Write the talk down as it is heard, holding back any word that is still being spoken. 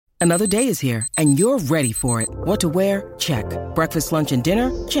Another day is here, and you're ready for it. What to wear? Check. Breakfast, lunch, and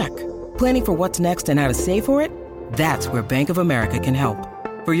dinner? Check. Planning for what's next and how to save for it? That's where Bank of America can help.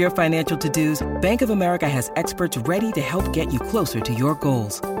 For your financial to-dos, Bank of America has experts ready to help get you closer to your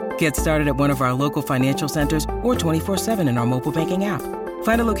goals. Get started at one of our local financial centers or 24/7 in our mobile banking app.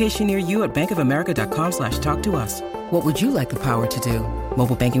 Find a location near you at bankofamerica.com/talktous. What would you like the power to do?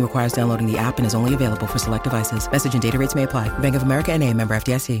 Mobile banking requires downloading the app and is only available for select devices. Message and data rates may apply. Bank of America N.A., member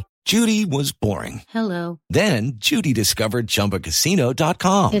FDIC. Judy was boring. Hello. Then Judy discovered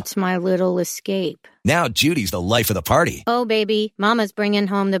ChumbaCasino.com. It's my little escape. Now Judy's the life of the party. Oh, baby, mama's bringing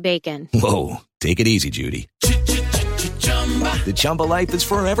home the bacon. Whoa, take it easy, Judy. The Chumba life is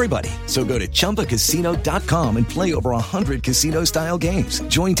for everybody. So go to ChumbaCasino.com and play over 100 casino-style games.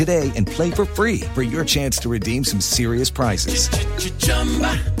 Join today and play for free for your chance to redeem some serious prizes.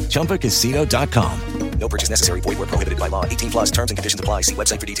 ChumbaCasino.com. No purchase necessary. Void where prohibited by law. 18 plus terms and conditions apply. See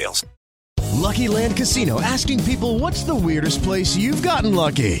website for details. Lucky Land Casino, asking people, what's the weirdest place you've gotten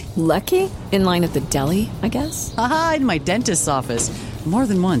lucky? Lucky? In line at the deli, I guess? Aha, in my dentist's office. More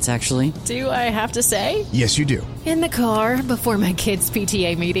than once, actually. Do I have to say? Yes, you do. In the car before my kids'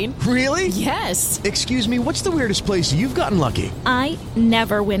 PTA meeting. Really? Yes. Excuse me, what's the weirdest place you've gotten lucky? I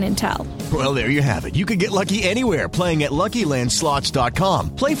never win and tell. Well, there you have it. You can get lucky anywhere, playing at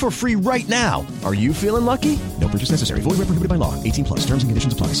LuckyLandSlots.com. Play for free right now. Are you feeling lucky? No purchase necessary. Void where prohibited by law. 18 plus. Terms and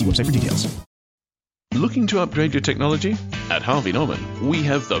conditions apply. See website for details. Looking to upgrade your technology? At Harvey Norman, we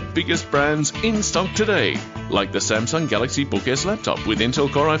have the biggest brands in stock today, like the Samsung Galaxy Book S laptop with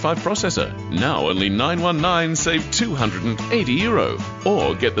Intel Core i5 processor, now only $919, save €280.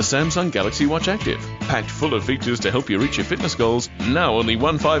 Or get the Samsung Galaxy Watch Active, packed full of features to help you reach your fitness goals, now only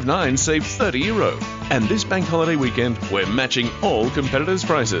 $159, save €30. And this bank holiday weekend, we're matching all competitors'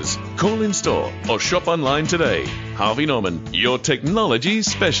 prices. Call in store or shop online today. Harvey Norman, your technology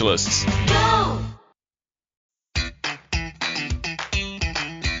specialists. Go!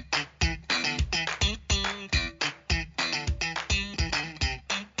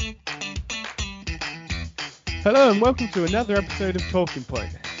 Hello and welcome to another episode of Talking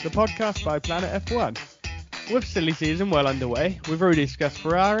Point, the podcast by Planet F1. With silly season well underway, we've already discussed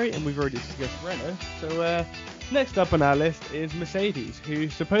Ferrari and we've already discussed Renault, so next up on our list is Mercedes, who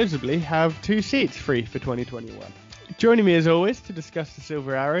supposedly have 2 seats free for 2021. Joining me as always to discuss the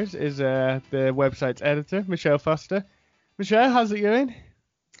Silver Arrows is the website's editor, Michelle Foster. Michelle, how's it going?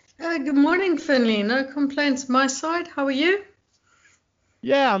 Good morning, Finley. No complaints my side. How are you?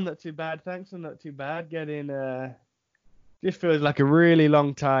 Yeah, I'm not too bad, thanks. I'm not too bad. Just feels like a really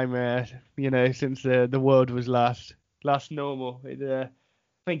long time, since the world was last normal.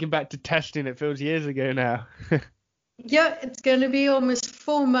 Thinking back to testing, it feels years ago now. Yeah, it's going to be almost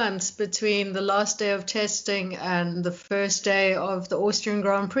 4 months between the last day of testing and the first day of the Austrian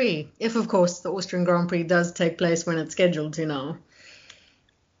Grand Prix. If, of course, the Austrian Grand Prix does take place when it's scheduled to now.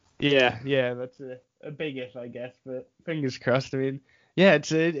 Yeah, that's a big if, I guess, but fingers crossed. I mean, yeah,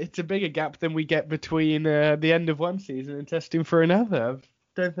 it's a bigger gap than we get between the end of one season and testing for another. I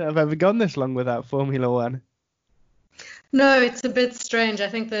don't think I've ever gone this long without Formula One. No, it's a bit strange. I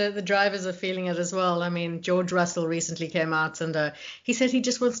think the drivers are feeling it as well. I mean, George Russell recently came out and he said he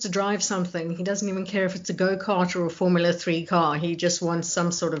just wants to drive something. He doesn't even care if it's a go-kart or a Formula 3 car. He just wants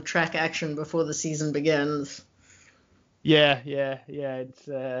some sort of track action before the season begins. Yeah. It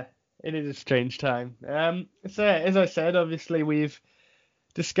is a strange time. So as I said, obviously we've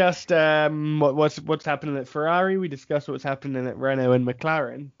discussed what's happening at Ferrari. We discussed what's happening at Renault and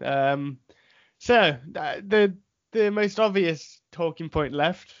McLaren. So the most obvious talking point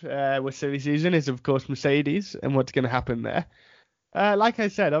left with silly season is, of course, Mercedes and what's going to happen there. Like I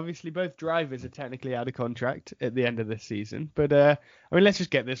said, obviously both drivers are technically out of contract at the end of this season. But let's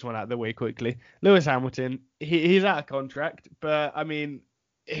just get this one out of the way quickly. Lewis Hamilton, he's out of contract, but I mean,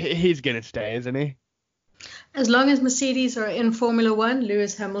 he's going to stay, isn't he? As long as Mercedes are in Formula One,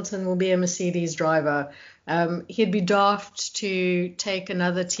 Lewis Hamilton will be a Mercedes driver. He'd be daft to take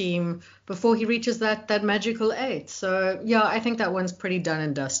another team before he reaches that magical 8. So, yeah, I think that one's pretty done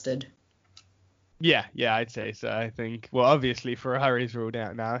and dusted. Yeah, I'd say so. I think, well, obviously Ferrari's ruled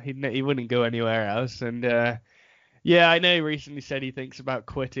out now. He wouldn't go anywhere else. And, I know he recently said he thinks about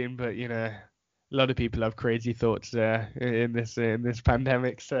quitting, but, a lot of people have crazy thoughts in this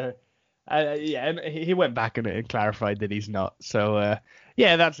pandemic. So, and he went back on it and clarified that he's not. So,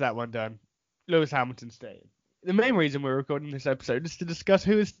 that's that one done. Lewis Hamilton staying. The main reason we're recording this episode is to discuss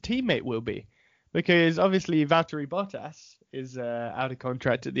who his teammate will be. Because obviously Valtteri Bottas is out of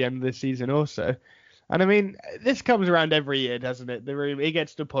contract at the end of the season also. And I mean, this comes around every year, doesn't it? It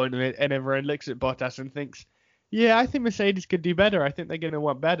gets to a point in it and everyone looks at Bottas and thinks, Yeah, I think Mercedes could do better. I think they're going to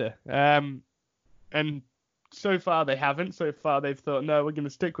want better. And so far they haven't. So far they've thought, no, we're going to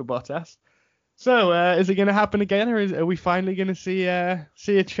stick with Bottas. So is it going to happen again, or are we finally going to see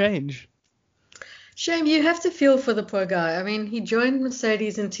a change? Shame, you have to feel for the poor guy. I mean, he joined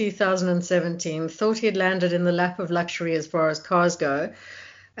Mercedes in 2017, thought he had landed in the lap of luxury as far as cars go.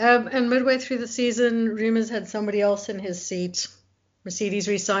 And midway through the season, rumors had somebody else in his seat. Mercedes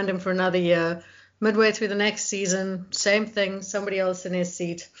re-signed him for another year. Midway through the next season, same thing, somebody else in his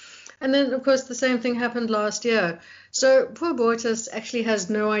seat. And then, of course, the same thing happened last year. So poor Bottas actually has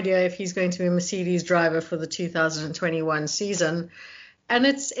no idea if he's going to be a Mercedes driver for the 2021 season. And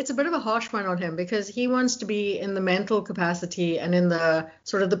it's a bit of a harsh one on him because he wants to be in the mental capacity and in the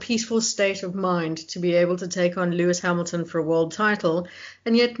sort of the peaceful state of mind to be able to take on Lewis Hamilton for a world title.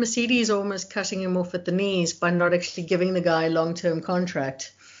 And yet Mercedes almost cutting him off at the knees by not actually giving the guy a long-term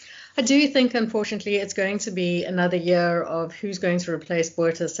contract. I do think, unfortunately, it's going to be another year of who's going to replace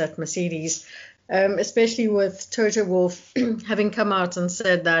Bottas at Mercedes, especially with Toto Wolff having come out and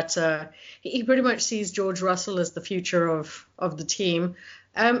said that he pretty much sees George Russell as the future of the team.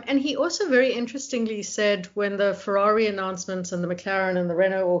 And he also very interestingly said when the Ferrari announcements and the McLaren and the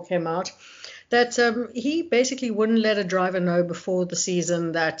Renault all came out, that he basically wouldn't let a driver know before the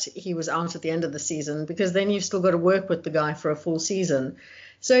season that he was out at the end of the season, because then you've still got to work with the guy for a full season.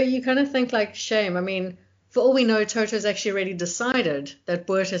 So you kind of think like, shame. I mean, for all we know, Toto's actually already decided that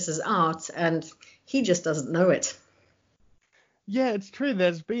Bottas is out and he just doesn't know it. Yeah, it's true.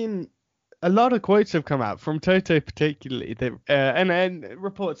 There's been a lot of quotes have come out from Toto particularly, that, and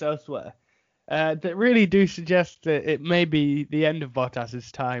reports elsewhere, that really do suggest that it may be the end of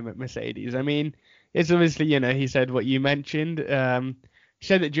Bottas's time at Mercedes. I mean, it's obviously, he said what you mentioned. He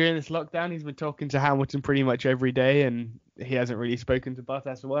said that during this lockdown, he's been talking to Hamilton pretty much every day, and he hasn't really spoken to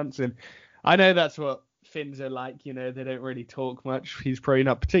Bottas once. And I know that's what Finns are like, they don't really talk much. He's probably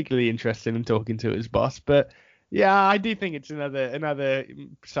not particularly interested in talking to his boss. But yeah, I do think it's another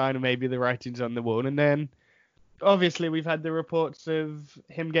sign of maybe the writing's on the wall. And then obviously we've had the reports of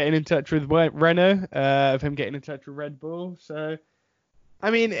him getting in touch with Renault, of him getting in touch with Red Bull. So,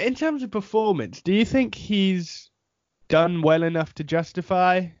 I mean, in terms of performance, do you think he's done well enough to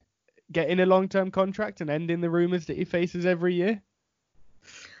justify getting a long-term contract and ending the rumours that he faces every year?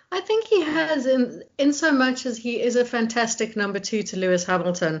 I think he has, in so much as he is a fantastic number two to Lewis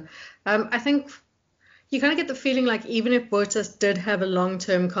Hamilton. I think you kind of get the feeling like even if Bottas did have a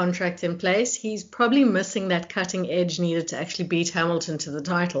long-term contract in place, he's probably missing that cutting edge needed to actually beat Hamilton to the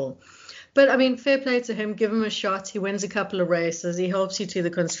title. But, I mean, fair play to him. Give him a shot. He wins a couple of races. He helps you to the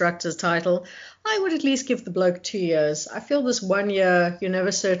Constructors' title. I would at least give the bloke 2 years. I feel this 1 year, you're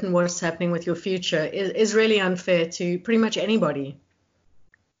never certain what's happening with your future, is really unfair to pretty much anybody.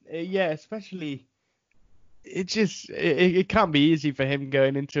 Yeah, especially it can't be easy for him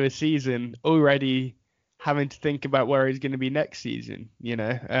going into a season already having to think about where he's going to be next season,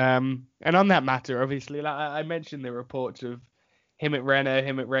 And on that matter, obviously, like I mentioned the reports of him at Renault,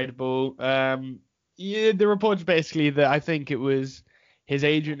 him at Red Bull. The reports basically that I think it was his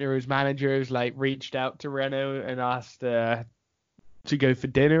agent or his managers reached out to Renault and asked to go for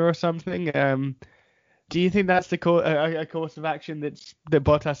dinner or something. Do you think that's a course of action that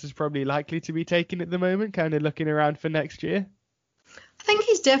Bottas is probably likely to be taking at the moment, kind of looking around for next year? I think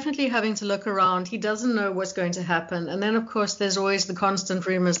he's definitely having to look around. He doesn't know what's going to happen. And then, of course, there's always the constant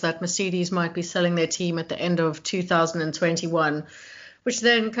rumors that Mercedes might be selling their team at the end of 2021, which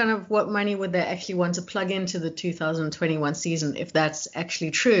then kind of what money would they actually want to plug into the 2021 season if that's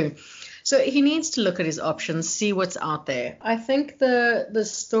actually true? So he needs to look at his options, see what's out there. I think the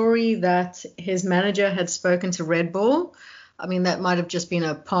story that his manager had spoken to Red Bull, I mean, that might have just been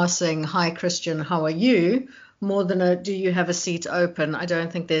a passing, "Hi, Christian, how are you?" more than a "do you have a seat open?" I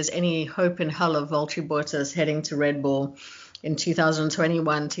don't think there's any hope in hell of Valtteri Bottas heading to Red Bull in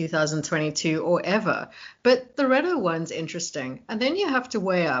 2021, 2022, or ever. But the Renault one's interesting. And then you have to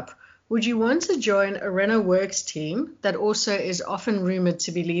weigh up, would you want to join a Renault Works team that also is often rumored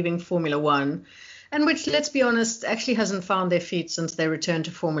to be leaving Formula One, and which, let's be honest, actually hasn't found their feet since they returned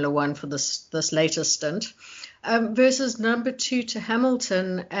to Formula One for this latest stint, versus number two to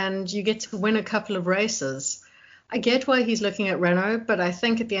Hamilton, and you get to win a couple of races? I get why he's looking at Renault, but I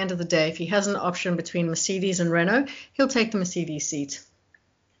think at the end of the day, if he has an option between Mercedes and Renault, he'll take the Mercedes seat.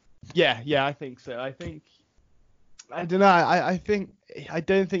 Yeah, I think so. I don't know. I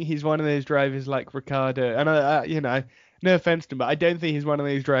don't think he's one of those drivers like Ricciardo. And no offense to him, but I don't think he's one of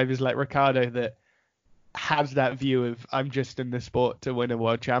those drivers like Ricciardo that has that view of I'm just in the sport to win a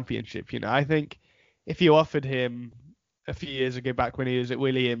world championship. I think if you offered him a few years ago, back when he was at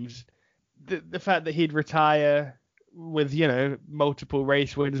Williams, the fact that he'd retire with, multiple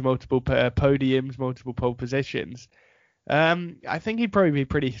race wins, multiple podiums, multiple pole positions, I think he'd probably be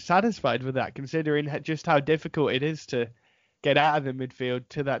pretty satisfied with that, considering just how difficult it is to get out of the midfield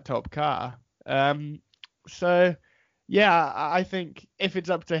to that top car. So, yeah, I think if it's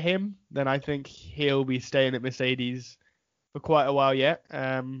up to him, then I think he'll be staying at Mercedes for quite a while yet.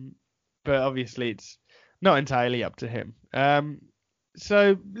 But obviously, it's not entirely up to him.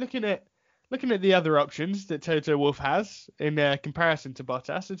 So looking at the other options that Toto Wolff has in comparison to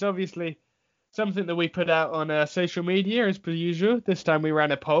Bottas, it's obviously something that we put out on social media as per usual. This time we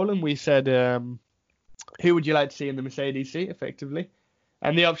ran a poll and we said, who would you like to see in the Mercedes seat, effectively?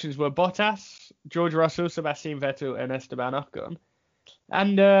 And the options were Bottas, George Russell, Sebastian Vettel, and Esteban Ocon.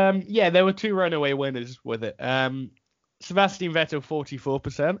 And there were two runaway winners with it. Sebastian Vettel,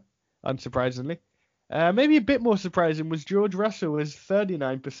 44%, unsurprisingly. Maybe a bit more surprising was George Russell was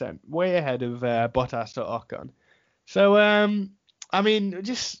 39%, way ahead of Bottas or Ocon. So,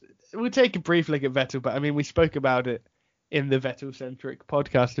 we'll take a brief look at Vettel, but we spoke about it in the Vettel-centric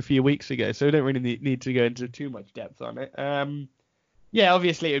podcast a few weeks ago, so we don't really need to go into too much depth on it.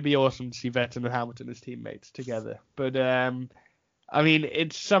 Obviously it would be awesome to see Vettel and Hamilton as teammates together, but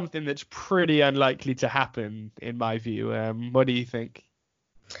it's something that's pretty unlikely to happen in my view. What do you think?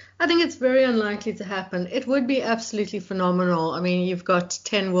 I think it's very unlikely to happen. It would be absolutely phenomenal. You've got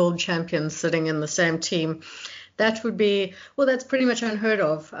 10 world champions sitting in the same team. That would be, that's pretty much unheard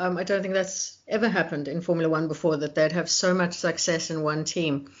of. I don't think that's ever happened in Formula One before, that they'd have so much success in one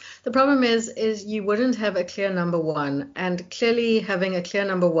team. The problem is you wouldn't have a clear number one, and clearly having a clear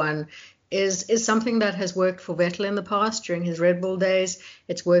number one is something that has worked for Vettel in the past during his Red Bull days.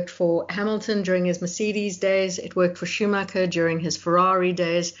 It's worked for Hamilton during his Mercedes days. It worked for Schumacher during his Ferrari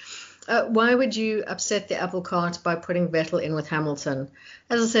days. Why would you upset the apple cart by putting Vettel in with Hamilton?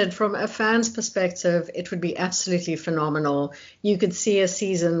 As I said, from a fan's perspective, it would be absolutely phenomenal. You could see a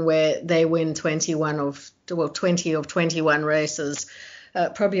season where they win 20 of 21 races,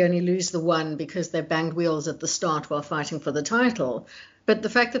 probably only lose the one because they banged wheels at the start while fighting for the title. But the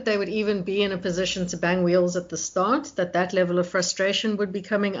fact that they would even be in a position to bang wheels at the start, that level of frustration would be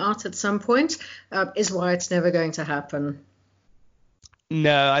coming out at some point, is why it's never going to happen.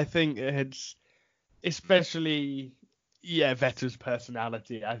 No, I think it's especially, Vettel's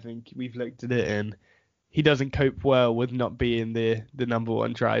personality. I think we've looked at it and he doesn't cope well with not being the number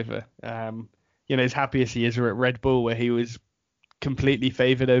one driver. As happy as he is at Red Bull, where he was completely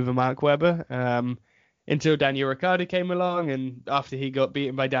favoured over Mark Webber, until Daniel Ricciardo came along, and after he got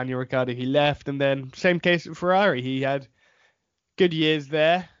beaten by Daniel Ricciardo, he left. And then same case at Ferrari. He had good years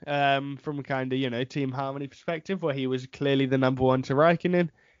there, from a kind of, team harmony perspective, where he was clearly the number one to Raikkonen.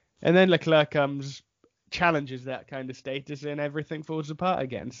 And then Leclerc comes, challenges that kind of status, and everything falls apart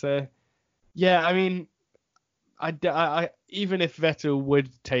again. So, I even if Vettel would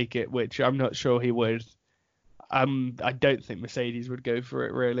take it, which I'm not sure he would, I don't think Mercedes would go for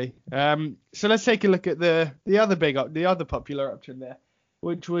it, really. So let's take a look at the other popular option there,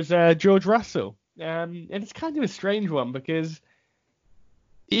 which was George Russell. And it's kind of a strange one, because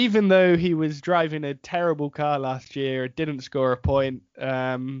even though he was driving a terrible car last year, it didn't score a point,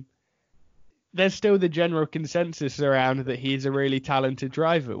 there's still the general consensus around that he's a really talented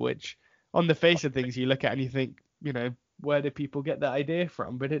driver, which on the face of things you look at and you think, where do people get that idea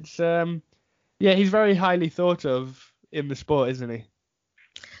from? But it's, he's very highly thought of in the sport, isn't he?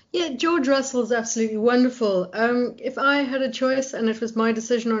 Yeah, George Russell is absolutely wonderful. If I had a choice and it was my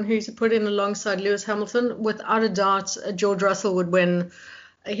decision on who to put in alongside Lewis Hamilton, without a doubt, George Russell would win.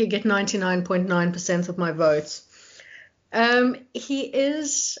 He'd get 99.9% of my votes. He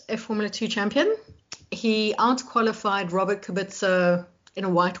is a Formula 2 champion. He out-qualified Robert Kubica in a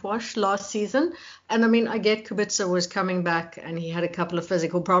whitewash last season. And I get Kubica was coming back and he had a couple of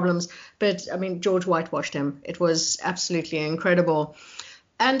physical problems, but George whitewashed him. It was absolutely incredible.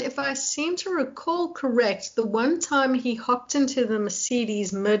 And if I seem to recall correct, the one time he hopped into the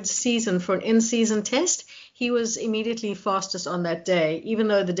Mercedes mid-season for an in-season test, he was immediately fastest on that day, even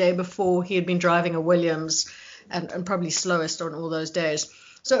though the day before he had been driving a Williams and probably slowest on all those days.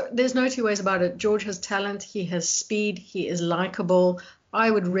 So there's no two ways about it. George has talent, he has speed, he is likable. I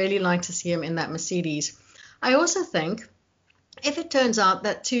would really like to see him in that Mercedes. I also think if it turns out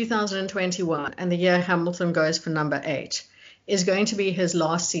that 2021 and the year Hamilton goes for number 8 is going to be his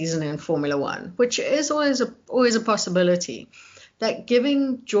last season in Formula One, which is always a possibility, that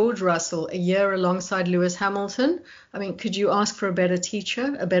giving George Russell a year alongside Lewis Hamilton, could you ask for a better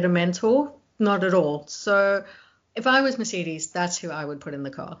teacher, a better mentor? Not at all. So if I was Mercedes, that's who I would put in the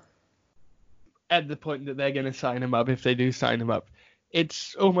car. At the point that they're going to sign him up, if they do sign him up,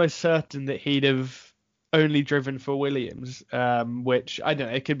 it's almost certain that he'd have only driven for Williams, which, I don't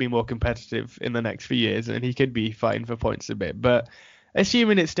know, it could be more competitive in the next few years, and he could be fighting for points a bit. But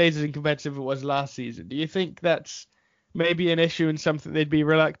assuming it stays as competitive as it was last season, do you think that's maybe an issue and something they'd be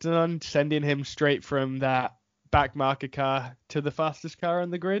reluctant on, sending him straight from that back marker car to the fastest car on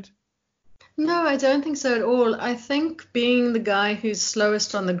the grid? No, I don't think so at all. I think being the guy who's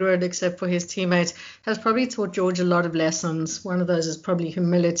slowest on the grid, except for his teammates, has probably taught George a lot of lessons. One of those is probably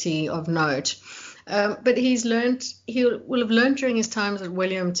humility of note. But he will have learned during his times at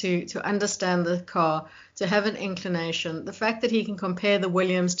Williams to understand the car, to have an inclination. The fact that he can compare the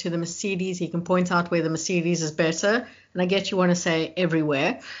Williams to the Mercedes, he can point out where the Mercedes is better. And I get you want to say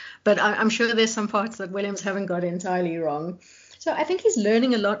everywhere, but I'm sure there's some parts that Williams haven't got entirely wrong. So I think he's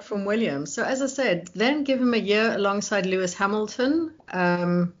learning a lot from Williams. So as I said, then give him a year alongside Lewis Hamilton,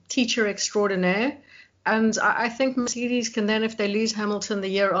 teacher extraordinaire. And I think Mercedes can then, if they lose Hamilton the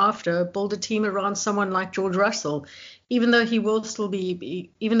year after, build a team around someone like George Russell. Even though he will still be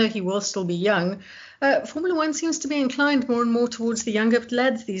young, Formula One seems to be inclined more and more towards the younger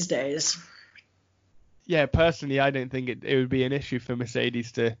lads these days. Yeah, personally, I don't think it would be an issue for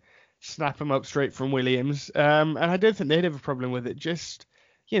Mercedes to snap him up straight from Williams. And I don't think they'd have a problem with it. Just,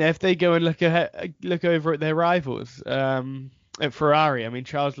 if they go and look over at their rivals, at Ferrari. I mean,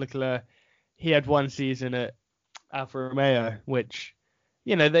 Charles Leclerc, he had one season at Alfa Romeo, which,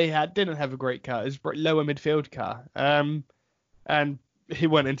 they didn't have a great car. It was a lower midfield car. And he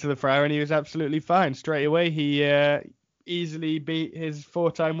went into the Ferrari and he was absolutely fine. Straight away, he easily beat his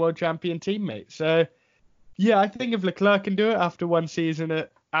 4-time world champion teammate. So, yeah, I think if Leclerc can do it after one season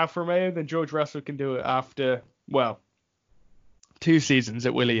at Alfa Romeo, then George Russell can do it after, 2 seasons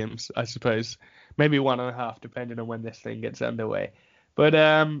at Williams, I suppose. Maybe 1.5, depending on when this thing gets underway. But,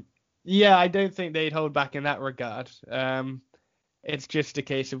 I don't think they'd hold back in that regard. It's just a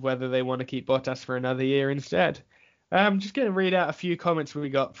case of whether they want to keep Bottas for another year instead. I'm just going to read out a few comments we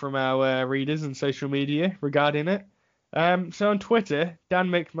got from our readers on social media regarding it. So on Twitter, Dan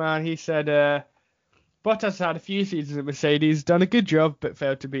McMahon, he said, Bottas had a few seasons at Mercedes, done a good job, but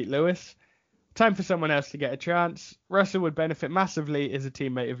failed to beat Lewis. Time for someone else to get a chance. Russell would benefit massively as a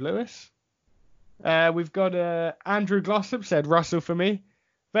teammate of Lewis. We've got Andrew Glossop said, Russell for me.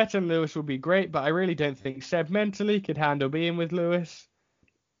 Vettel and Lewis will be great, but I really don't think Seb mentally could handle being with Lewis.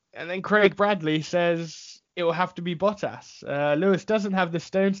 And then Craig Bradley says it will have to be Bottas. Lewis doesn't have the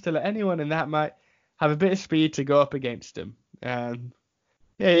stones to let anyone, and that might have a bit of speed to go up against him.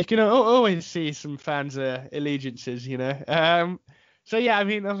 You can always see some fans' allegiances, So,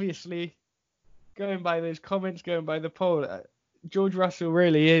 obviously, going by those comments, going by the poll, George Russell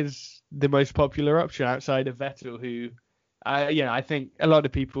really is the most popular option outside of Vettel, who, I think a lot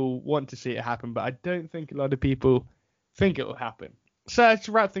of people want to see it happen, but I don't think a lot of people think it will happen. So, let's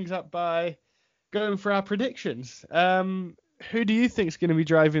wrap things up by going for our predictions. Who do you think is going to be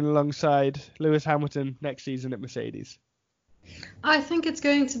driving alongside Lewis Hamilton next season at Mercedes? I think it's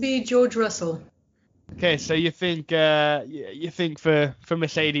going to be George Russell. Okay, so you think for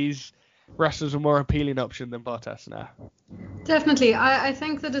Mercedes, Russell's a more appealing option than Bottas now? Definitely. I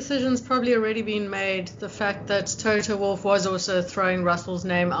think the decision's probably already been made. The fact that Toto Wolff was also throwing Russell's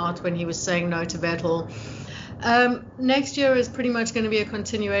name out when he was saying no to Vettel. Next year is pretty much going to be a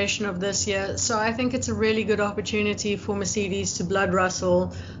continuation of this year, so I think it's a really good opportunity for Mercedes to blood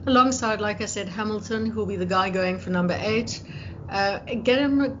Russell alongside, like I said, Hamilton, who will be the guy going for number 8. Give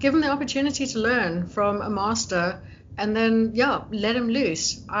him the opportunity to learn from a master, and then let him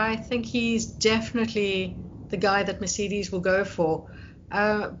loose. I think he's definitely the guy that Mercedes will go for.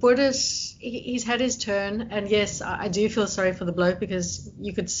 Bottas, he's had his turn, and yes, I do feel sorry for the bloke, because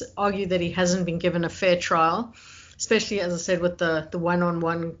you could argue that he hasn't been given a fair trial, especially, as I said, with the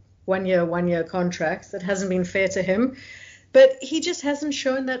one-on-one, one-year contracts. That hasn't been fair to him, but he just hasn't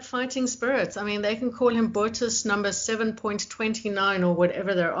shown that fighting spirit. I mean, they can call him Bottas number 7.29 or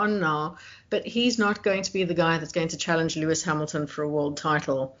whatever they're on now, but he's not going to be the guy that's going to challenge Lewis Hamilton for a world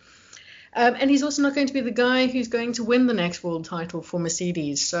title. And he's also not going to be the guy who's going to win the next world title for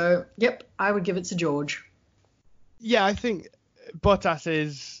Mercedes. So, I would give it to George. Yeah, I think Bottas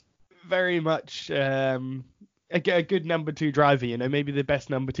is very much a good number 2 driver, maybe the best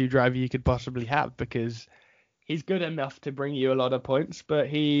number 2 driver you could possibly have, because he's good enough to bring you a lot of points, but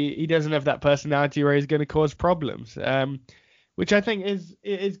he doesn't have that personality where he's going to cause problems, which I think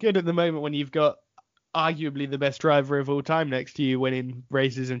is good at the moment when you've got arguably the best driver of all time next to you winning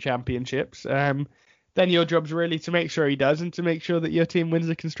races and championships. Then your job's really to make sure he does, and to make sure that your team wins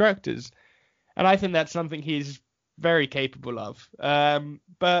the constructors. And I think that's something he's very capable of.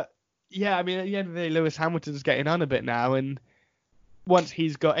 But at the end of the day, Lewis Hamilton's getting on a bit now, and once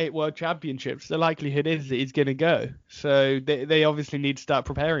he's got 8 world championships, the likelihood is that he's going to go. So they obviously need to start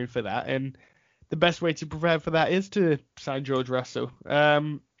preparing for that. And the best way to prepare for that is to sign George Russell.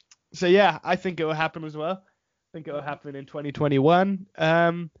 So yeah, I think it will happen as well. I think it will happen in 2021.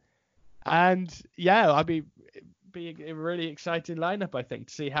 And yeah, I'll be a really exciting lineup, I think,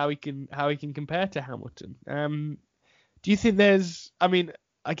 to see how he can compare to Hamilton. Do you think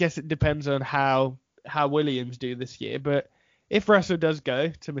I guess it depends on how Williams do this year, but if Russell does go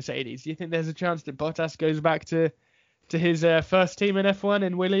to Mercedes, do you think there's a chance that Bottas goes back to his first team in F1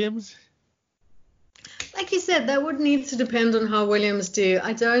 in Williams? Like you said, that would need to depend on how Williams do.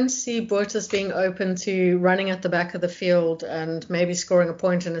 I don't see Bottas being open to running at the back of the field and maybe scoring a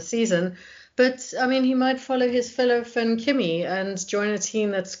point in a season. But, I mean, he might follow his fellow Finn Kimi and join a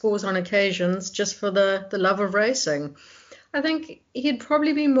team that scores on occasions just for the love of racing. I think he'd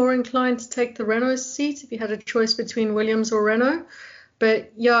probably be more inclined to take the Renault seat if he had a choice between Williams or Renault.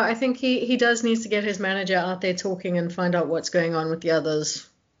 But, yeah, I think he does need to get his manager out there talking and find out what's going on with the others.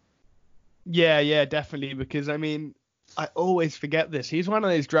 Yeah, definitely, because, I mean, I always forget this. He's one of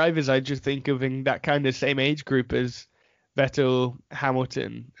those drivers I just think of in that kind of same age group as Vettel,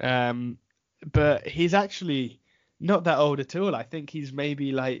 Hamilton. But he's actually not that old at all. I think he's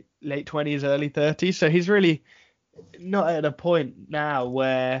maybe like late 20s, early 30s. So he's really not at a point now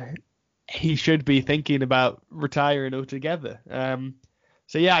where he should be thinking about retiring altogether.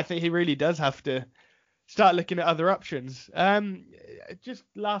 So yeah, I think he really does have to start looking at other options. Just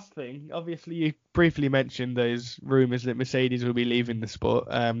last thing, obviously you briefly mentioned those rumours that Mercedes will be leaving the sport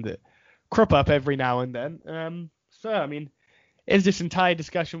that crop up every now and then. So, I mean, is this entire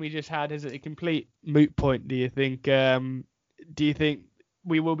discussion we just had, is it a complete moot point, do you think? Do you think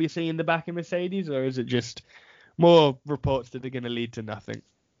we will be seeing the back of Mercedes, or is it just more reports that are going to lead to nothing?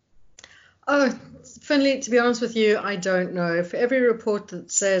 Oh, Finley, to be honest with you, I don't know. For every report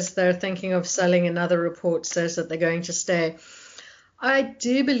that says they're thinking of selling, another report says that they're going to stay. I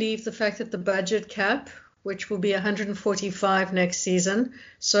do believe the fact that the budget cap, which will be 145 next season,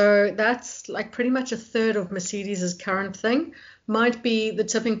 so that's like pretty much a third of Mercedes' current thing, might be the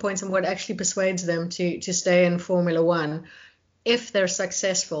tipping point and what actually persuades them to stay in Formula One if they're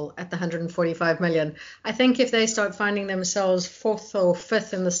successful at the 145 million. I think if they start finding themselves 4th or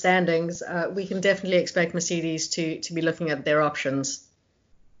 5th in the standings, we can definitely expect Mercedes to be looking at their options.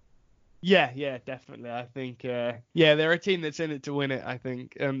 Yeah, definitely. I think, they're a team that's in it to win it, I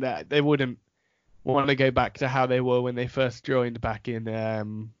think, and that they wouldn't want to go back to how they were when they first joined back in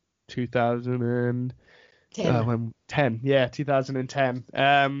 2010. 2010.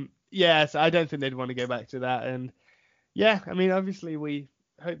 So I don't think they'd want to go back to that. And yeah, I mean, obviously we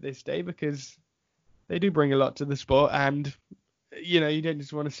hope they stay because they do bring a lot to the sport, and you don't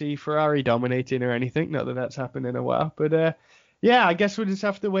just want to see Ferrari dominating or anything. Not that that's happened in a while, but I guess we'll just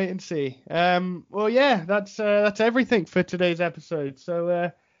have to wait and see. That's everything for today's episode.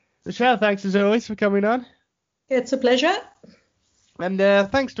 So Michelle, thanks as always for coming on. It's a pleasure. And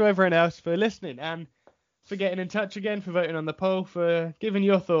thanks to everyone else for listening and for getting in touch again, for voting on the poll, for giving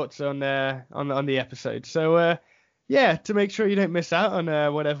your thoughts on the episode. So to make sure you don't miss out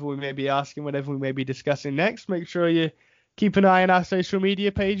on whatever we may be asking, whatever we may be discussing next, make sure you keep an eye on our social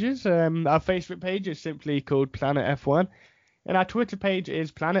media pages. Our Facebook page is simply called Planet F1, and our Twitter page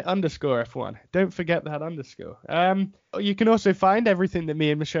is Planet_F1. Don't forget that underscore. You can also find everything that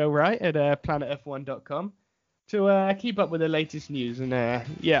me and Michelle write at planetf1.com to keep up with the latest news. And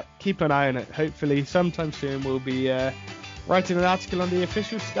keep an eye on it. Hopefully sometime soon we'll be writing an article on the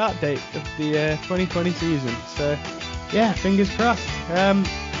official start date of the 2020 season. So fingers crossed.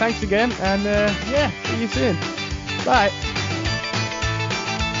 Thanks again, and see you soon. Bye.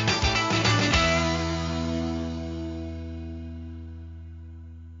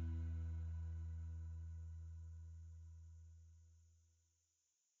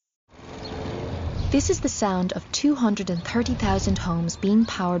 This is the sound of 230,000 homes being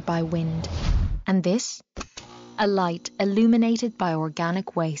powered by wind. And this? A light illuminated by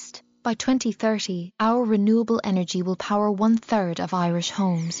organic waste. By 2030, our renewable energy will power 1/3 of Irish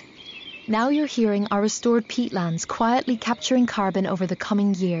homes. Now you're hearing our restored peatlands quietly capturing carbon over the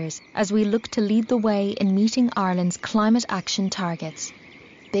coming years as we look to lead the way in meeting Ireland's climate action targets.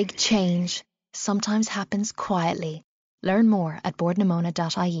 Big change sometimes happens quietly. Learn more at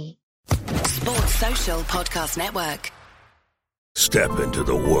boardnamona.ie. Sports Social Podcast Network. Step into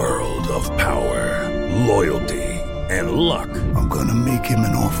the world of power, loyalty, and luck. I'm gonna make him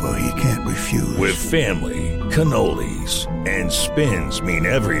an offer he can't refuse. With family, cannolis, and spins mean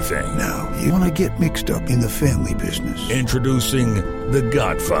everything. Now, you wanna get mixed up in the family business. Introducing The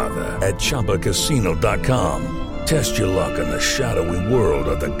Godfather at ChumbaCasino.com. Test your luck in the shadowy world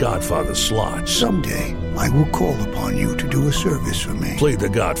of The Godfather slot. Someday, I will call upon you to do a service for me. Play The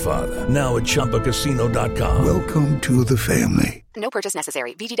Godfather, now at ChumbaCasino.com. Welcome to the family. No purchase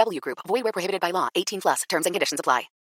necessary. VGW Group. Void where prohibited by law. 18+. Terms and conditions apply.